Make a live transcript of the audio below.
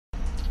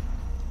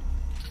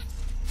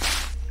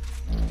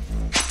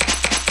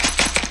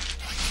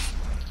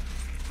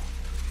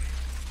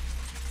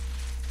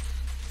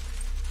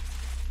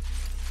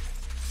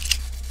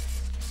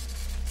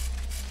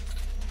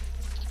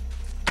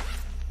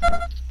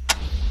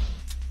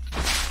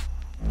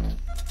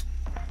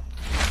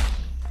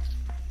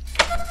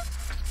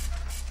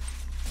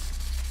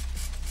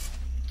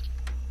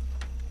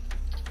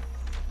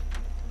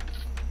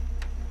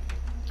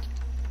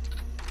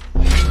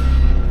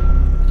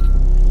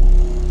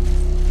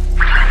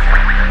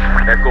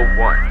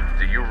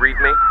you read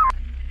me?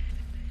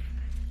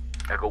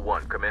 Echo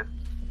 1, come in.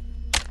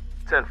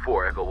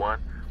 10-4, Echo 1.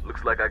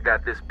 Looks like I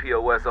got this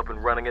POS up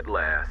and running at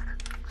last.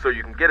 So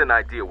you can get an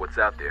idea what's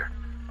out there.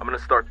 I'm gonna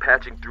start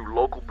patching through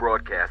local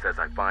broadcasts as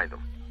I find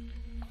them.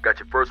 Got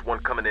your first one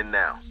coming in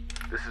now.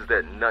 This is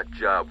that nut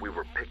job we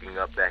were picking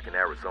up back in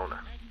Arizona.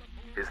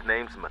 His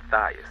name's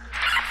Matthias.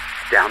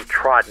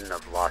 Downtrodden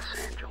of Los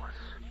Angeles.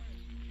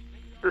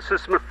 This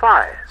is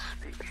Matthias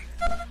speaking.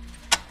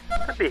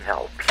 Let me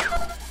help you.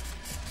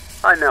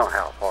 I know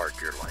how hard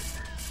your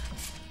life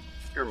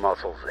is. Your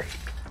muscles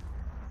ache.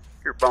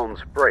 Your bones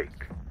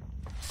break.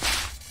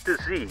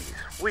 Disease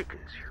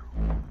weakens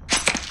you.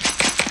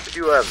 But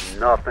you have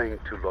nothing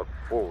to look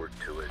forward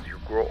to as you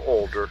grow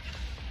older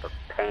but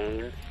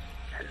pain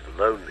and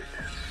loneliness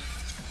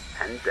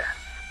and death.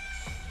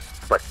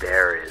 But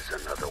there is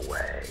another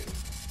way.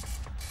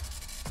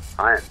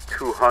 I am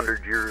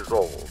 200 years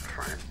old,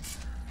 friend.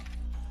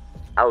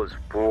 I was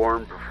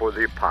born before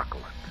the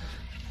apocalypse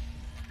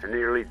and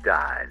nearly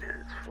died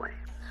in its flames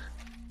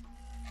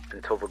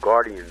until the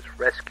Guardians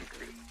rescued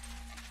me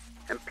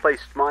and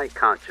placed my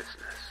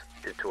consciousness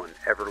into an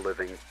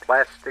ever-living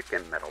plastic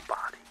and metal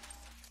body.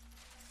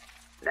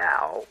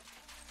 Now,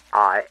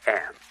 I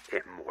am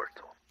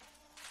immortal.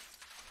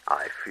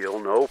 I feel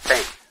no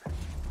pain.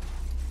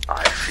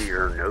 I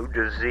fear no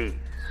disease.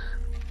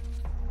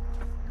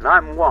 And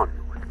I'm one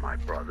with my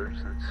brothers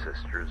and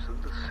sisters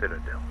of the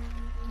Citadel,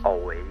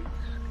 always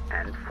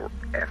and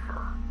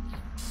forever.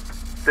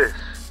 This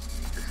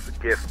is the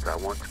gift I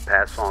want to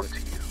pass on to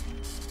you.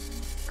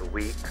 The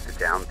weak, the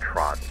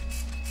downtrodden,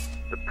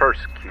 the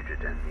persecuted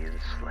and the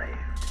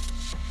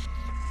enslaved.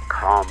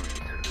 Come to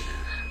the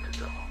new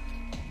Citadel.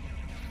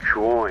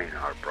 Join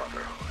our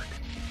brotherhood,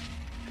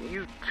 and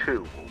you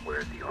too will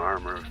wear the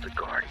armor of the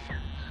Guardians.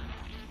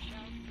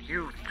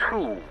 You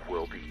too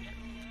will be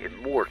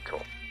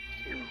immortal,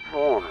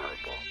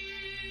 invulnerable,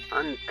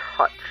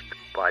 untouched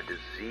by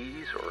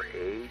disease or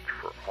age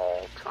for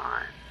all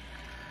time.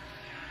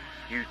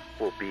 You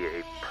will be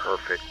a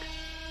perfect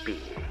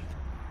being,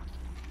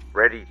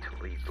 ready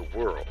to lead the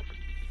world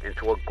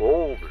into a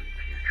golden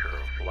future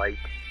of light,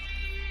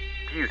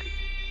 beauty,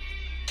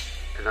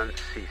 and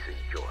unceasing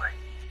joy.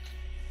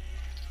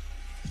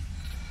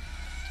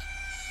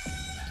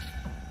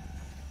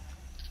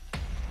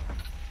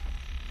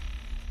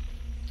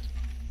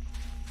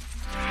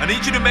 I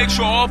need you to make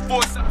sure all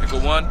four... Echo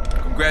 1,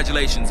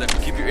 congratulations. I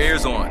can keep your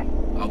ears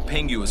on. I'll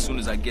ping you as soon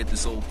as I get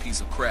this old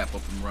piece of crap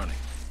up and running.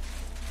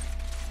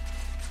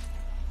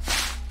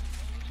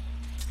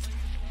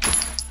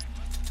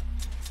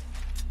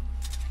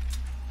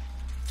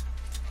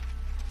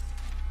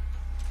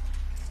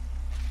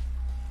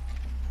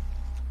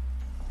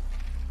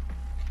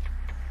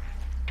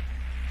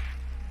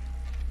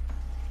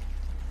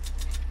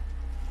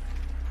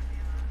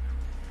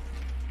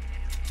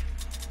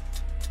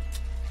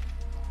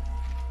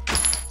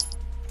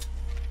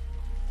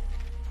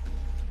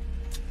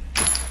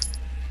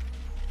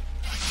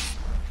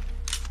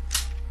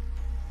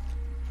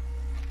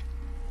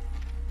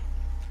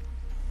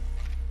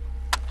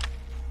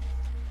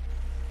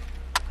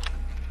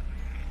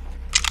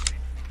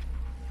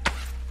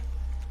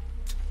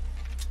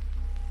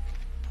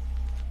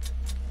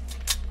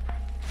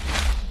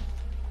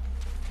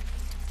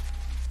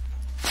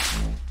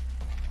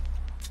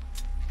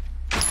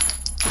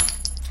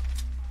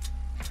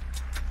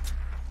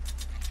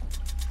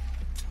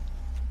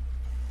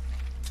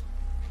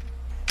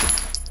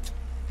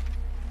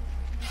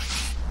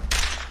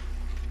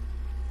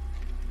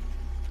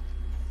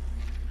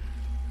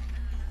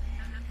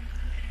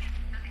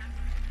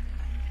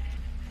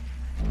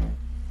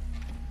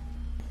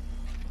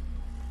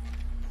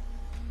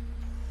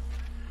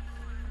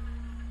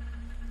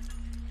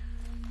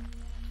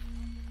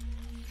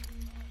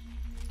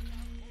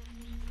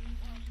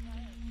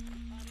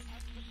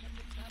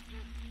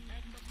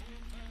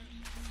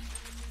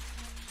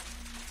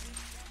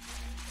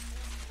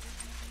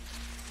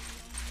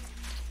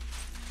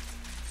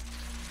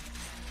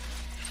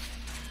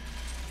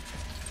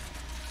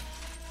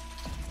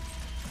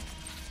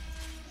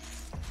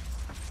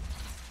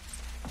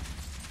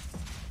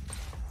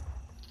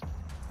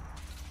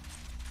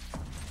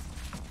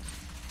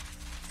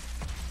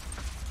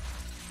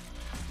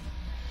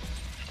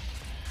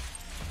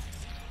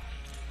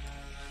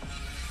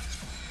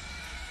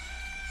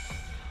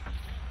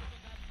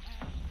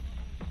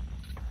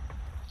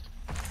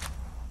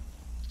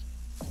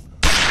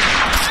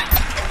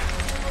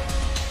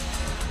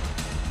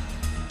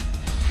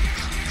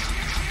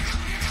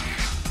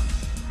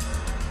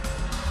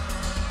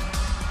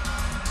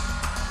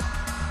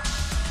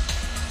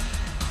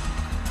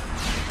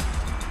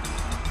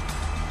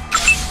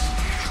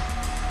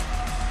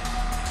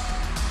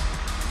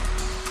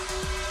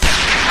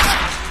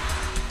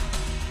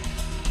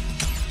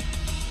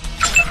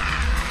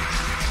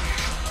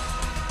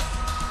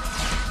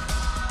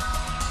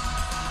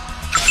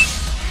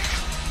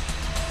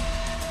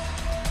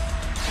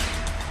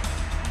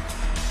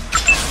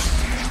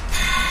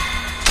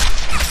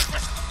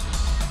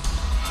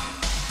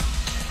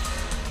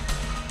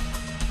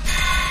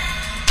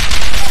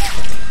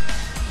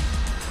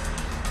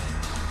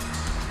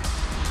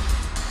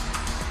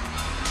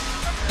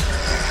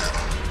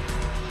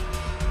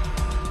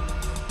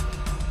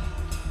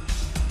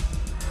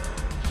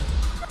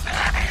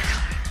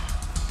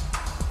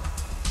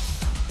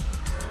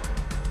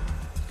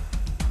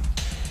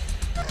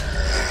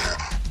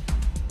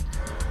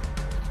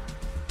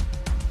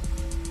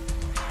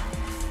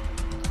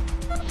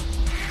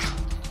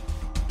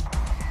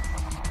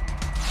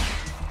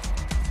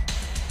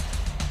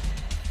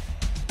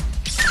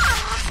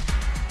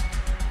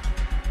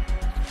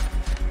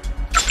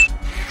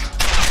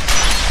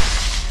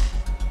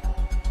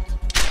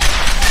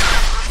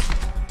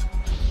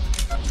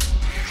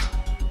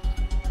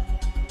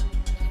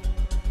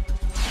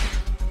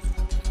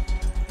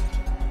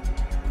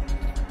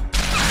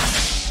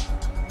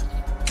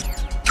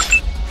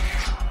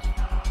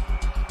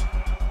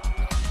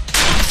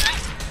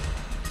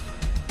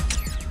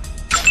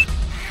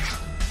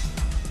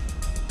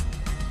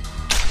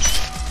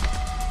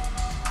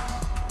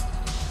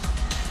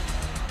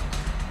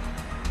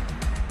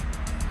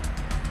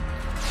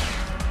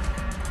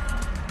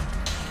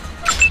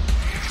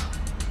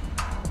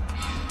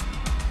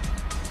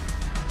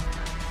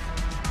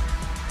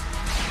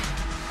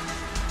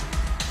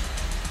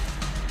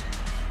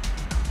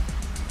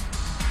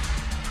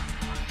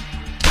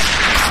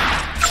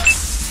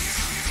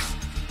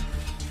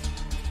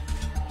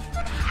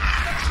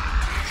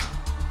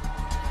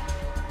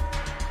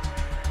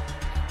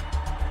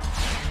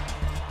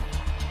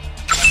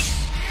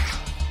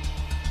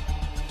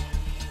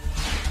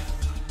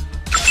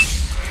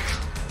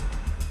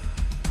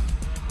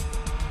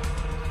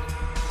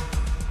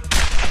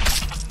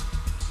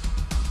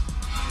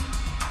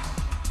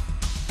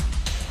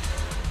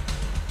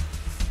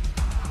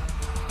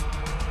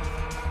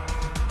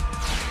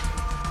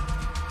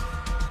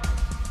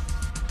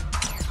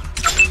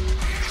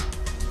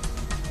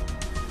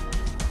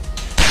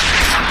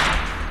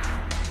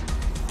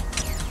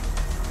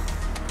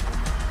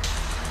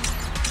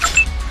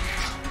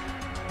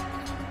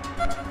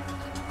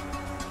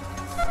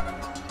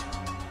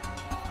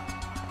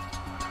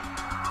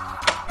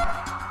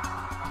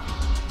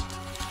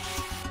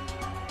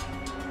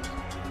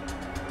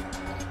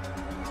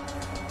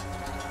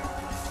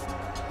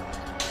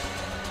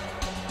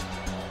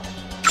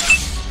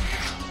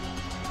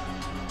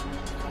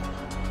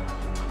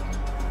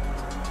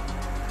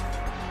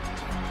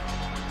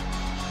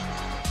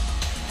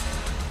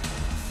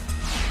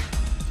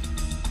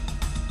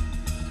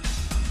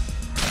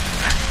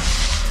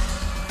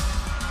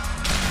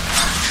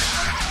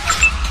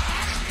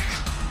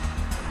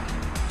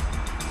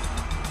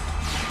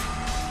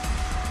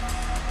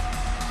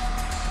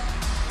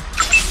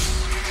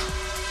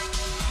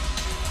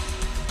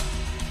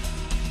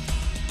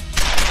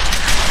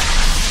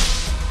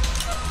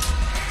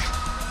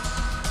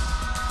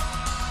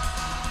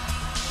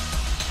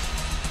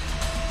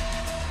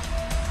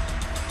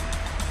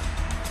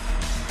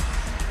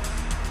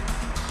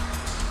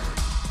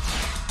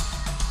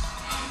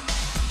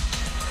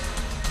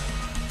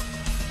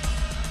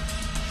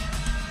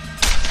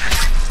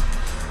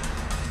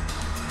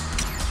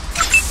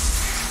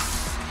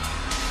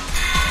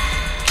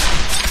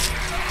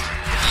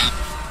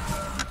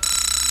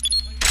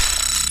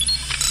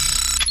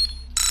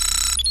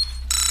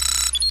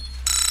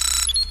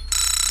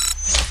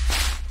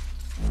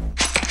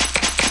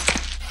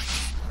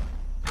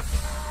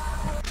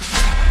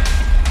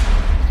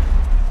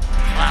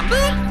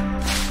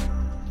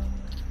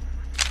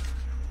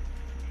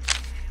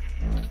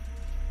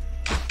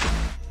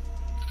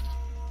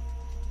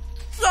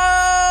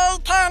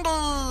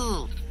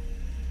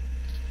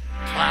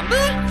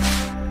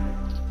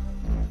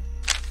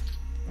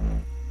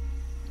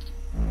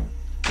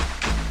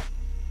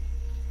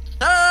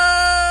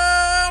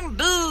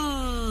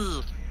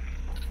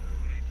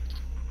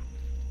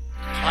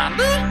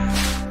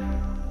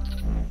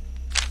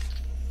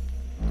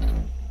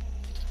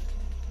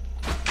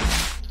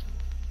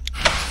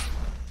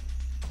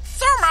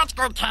 much,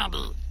 good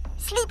candy.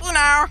 Sleepy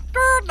now.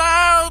 Good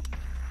night.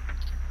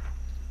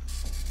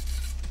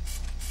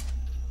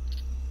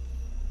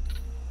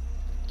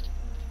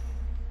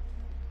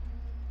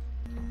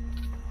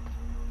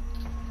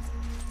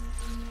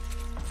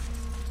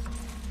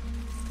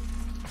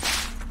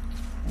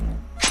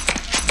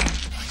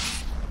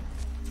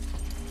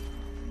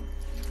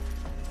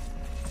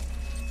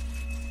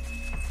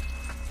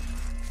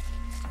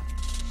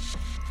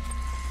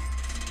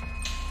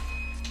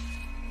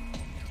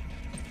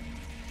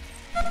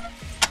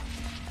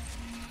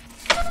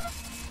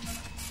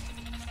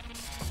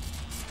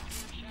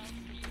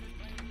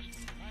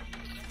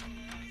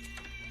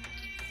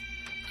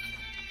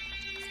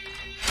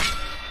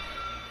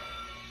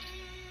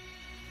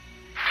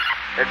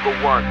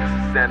 Echo 1, this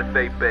is Sante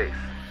Fe Base.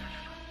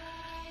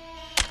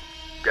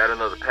 Got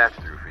another patch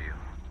through for you.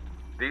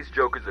 These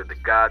jokers are the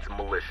Gods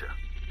Militia,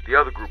 the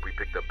other group we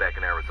picked up back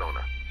in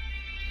Arizona.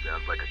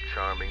 Sounds like a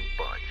charming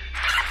bunch.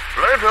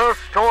 Let us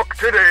talk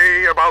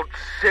today about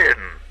sin,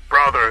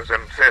 brothers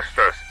and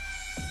sisters.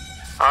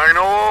 I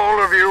know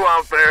all of you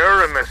out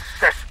there in the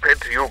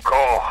cesspit you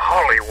call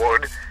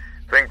Hollywood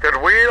think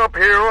that we up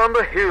here on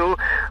the hill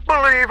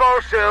believe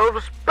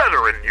ourselves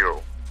better than you.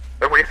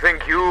 That we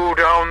think you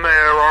down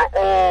there are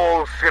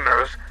all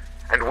sinners,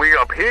 and we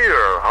up here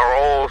are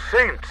all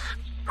saints.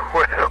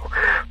 Well,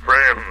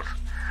 friends,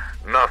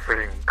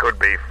 nothing could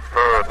be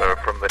further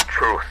from the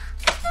truth.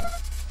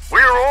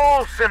 We're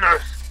all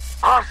sinners,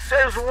 us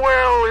as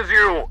well as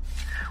you.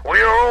 We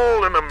are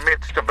all in the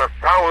midst of the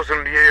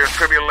 1,000-year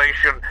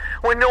tribulation,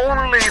 when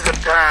only the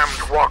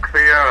damned walk the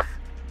earth.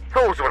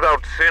 Those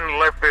without sin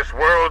left this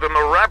world in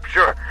the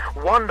rapture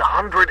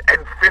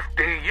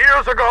 150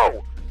 years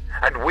ago.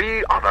 And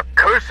we are the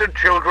cursed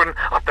children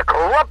of the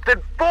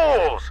corrupted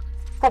fools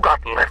who got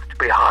left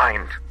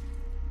behind.